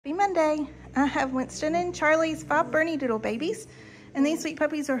Sunday. I have Winston and Charlie's 5 Bernie Doodle babies, and these sweet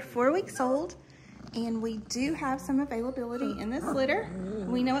puppies are 4 weeks old, and we do have some availability in this litter.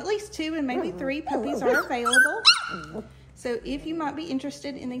 We know at least 2 and maybe 3 puppies are available. So if you might be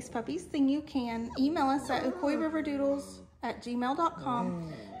interested in these puppies, then you can email us at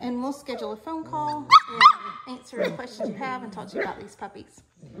ocoeeriverdoodles@gmail.com, and we'll schedule a phone call and answer any questions you have and talk to you about these puppies.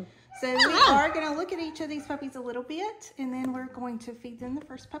 So we are going to look at each of these puppies a little bit, and then we're going to feed them the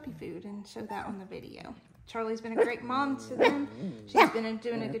first puppy food and show that on the video. Charlie's been a great mom to them. She's been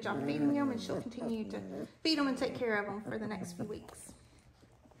doing a good job feeding them, and she'll continue to feed them and take care of them for the next few weeks.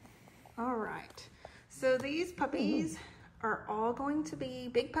 All right. So these puppies are all going to be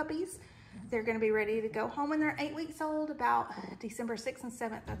big puppies. They're going to be ready to go home when they're 8 weeks old. About December 6th and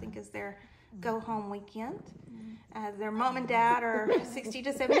 7th, I think, is their go home weekend. Their mom and dad are 60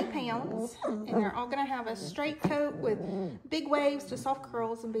 to 70 pounds, and they're all going to have a straight coat with big waves to soft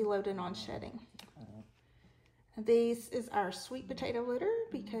curls and be loaded on shedding. This is our sweet potato litter,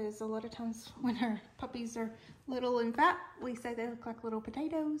 because a lot of times when our puppies are little and fat, we say they look like little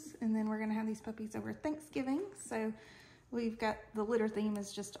potatoes, and then we're going to have these puppies over Thanksgiving. So we've got the litter theme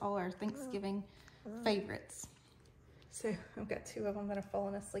is just all our Thanksgiving favorites. So I've got 2 of them that have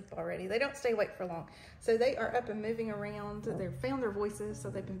fallen asleep already. They don't stay awake for long. So they are up and moving around. They've found their voices, so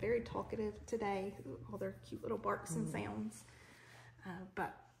they've been very talkative today, all their cute little barks and sounds.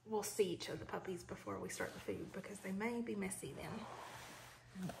 But we'll see each of the puppies before we start the food, because they may be messy then.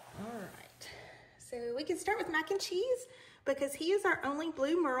 All right. So we can start with Mac and Cheese, because he is our only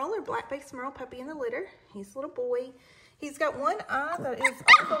blue merle or black-based merle puppy in the litter. He's a little boy. He's got one eye that is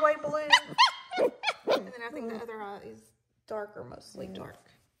all the way blue. And then I think the other eye is darker, mostly dark.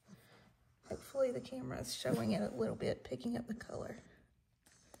 Hopefully the camera is showing it a little bit, picking up the color.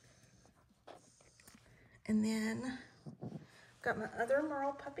 And then got my other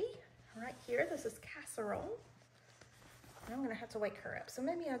merle puppy right here. This is Casserole. I'm going to have to wake her up. So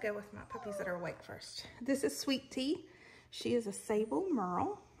maybe I'll go with my puppies that are awake first. This is Sweet Tea. She is a sable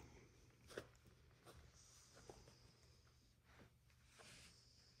merle.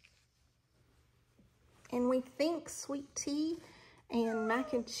 And we think Sweet Tea and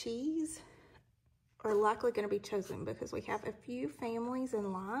Mac and Cheese are likely going to be chosen, because we have a few families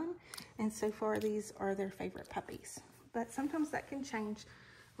in line, and so far these are their favorite puppies. But sometimes that can change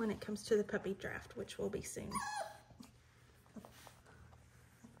when it comes to the puppy draft, which will be soon.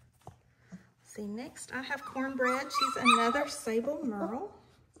 See, next I have Cornbread. She's another sable merle.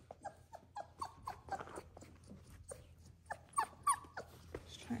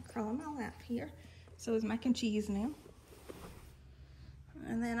 Just trying to crawl on my lap here. So is Mac and Cheese now.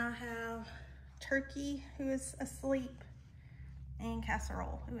 And then I have Turkey, who is asleep, and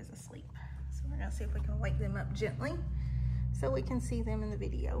Casserole, who is asleep. So we're gonna see if we can wake them up gently so we can see them in the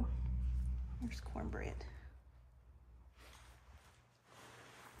video. There's Cornbread.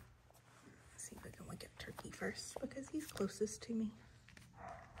 Let's see if we can wake up Turkey first, because he's closest to me.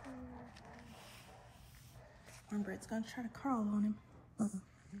 Cornbread's gonna try to crawl on him.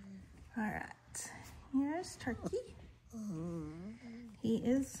 All right. Here's Turkey. He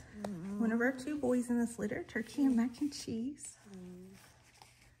is one of our 2 boys in this litter, Turkey and Mac and Cheese.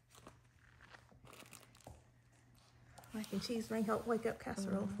 Mac and Cheese may help wake up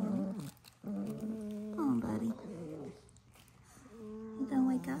Casserole for me. Come on, buddy. You gonna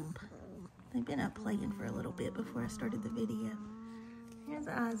wake up? They've been up playing for a little bit before I started the video. His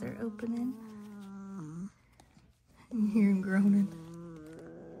eyes are opening. You hear him groaning.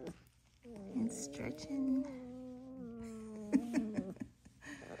 And stretching.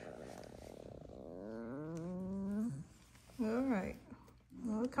 All right.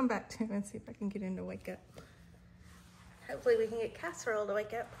 We'll come back to him and see if I can get him to wake up. Hopefully we can get Casserole to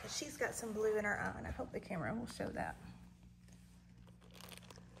wake up, because she's got some blue in her eye, and I hope the camera will show that.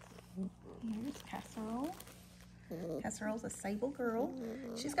 Here's Casserole. Casserole's a sable girl.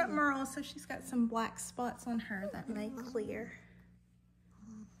 She's got merle, so she's got some black spots on her that may clear.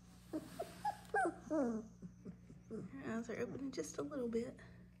 Her eyes are opening just a little bit.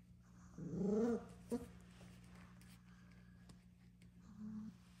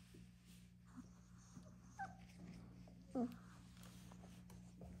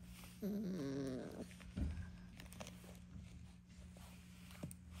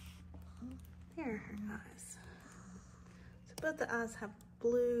 There are her eyes. So both the eyes have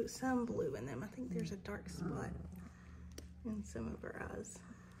blue, some blue in them. I think there's a dark spot in some of her eyes.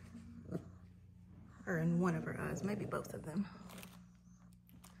 Or in one of her eyes, maybe both of them.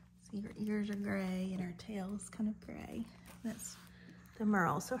 See, her ears are gray and her tail's kind of gray. That's the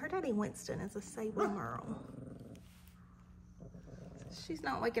merle. So her daddy Winston is a sable merle. So She's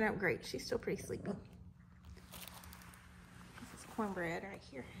not waking up great. She's still pretty sleepy. This is cornbread right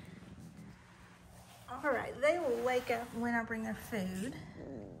here. All right, they will wake up when I bring their food.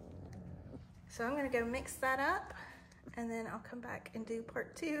 So I'm gonna go mix that up, and then I'll come back and do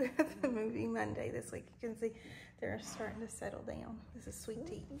part 2 of the movie Monday this week. You can see they're starting to settle down. This is Sweet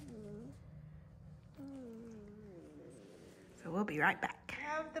Tea. So we'll be right back.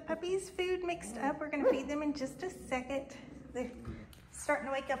 Have the puppies' food mixed up. We're gonna feed them in just a second. They're starting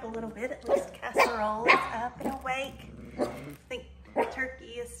to wake up a little bit. At least Casserole is up and awake. I think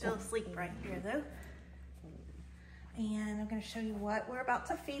Turkey is still asleep right here though. And I'm going to show you what we're about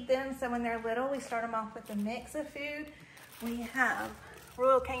to feed them. So when they're little, we start them off with a mix of food. We have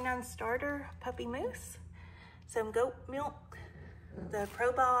Royal Canine Starter Puppy Mousse, some goat milk, the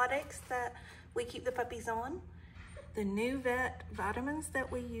probiotics that we keep the puppies on, the new vet vitamins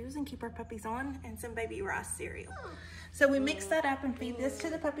that we use and keep our puppies on, and some baby rice cereal. So we mix that up and feed this to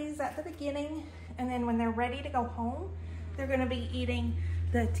the puppies at the beginning. And then when they're ready to go home, they're going to be eating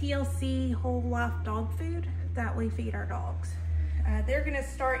the TLC whole life dog food that we feed our dogs. They're gonna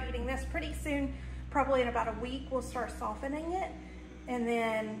start eating this pretty soon. Probably in about a week, we'll start softening it, and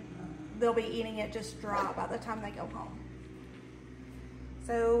then they'll be eating it just dry by the time they go home.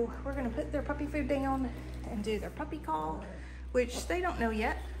 So we're gonna put their puppy food down and do their puppy call, which they don't know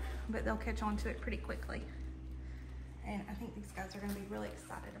yet, but they'll catch on to it pretty quickly. And I think these guys are gonna be really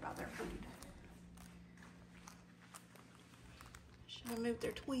excited about their food. Should I move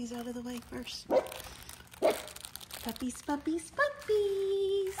their toys out of the way first? Puppies, puppies,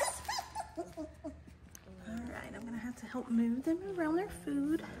 puppies. All right, I'm gonna have to help move them around their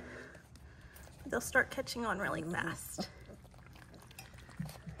food. But they'll start catching on really fast.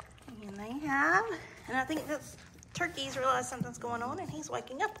 And they have, and I think that's Turkey's realized something's going on and he's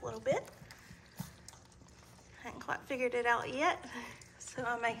waking up a little bit. I haven't quite figured it out yet, so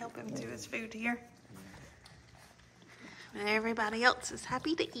I may help him do his food here. But everybody else is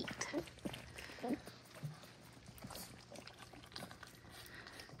happy to eat.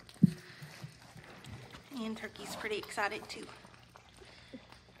 And Turkey's pretty excited too.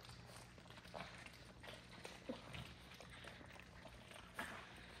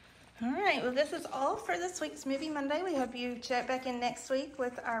 All right, well this is all for this week's Movie Monday. We hope you check back in next week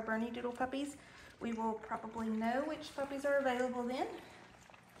with our Bernie Doodle puppies. We will probably know which puppies are available then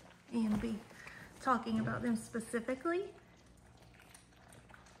and be talking about them specifically.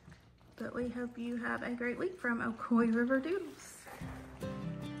 But we hope you have a great week from Ocoee River Doodles.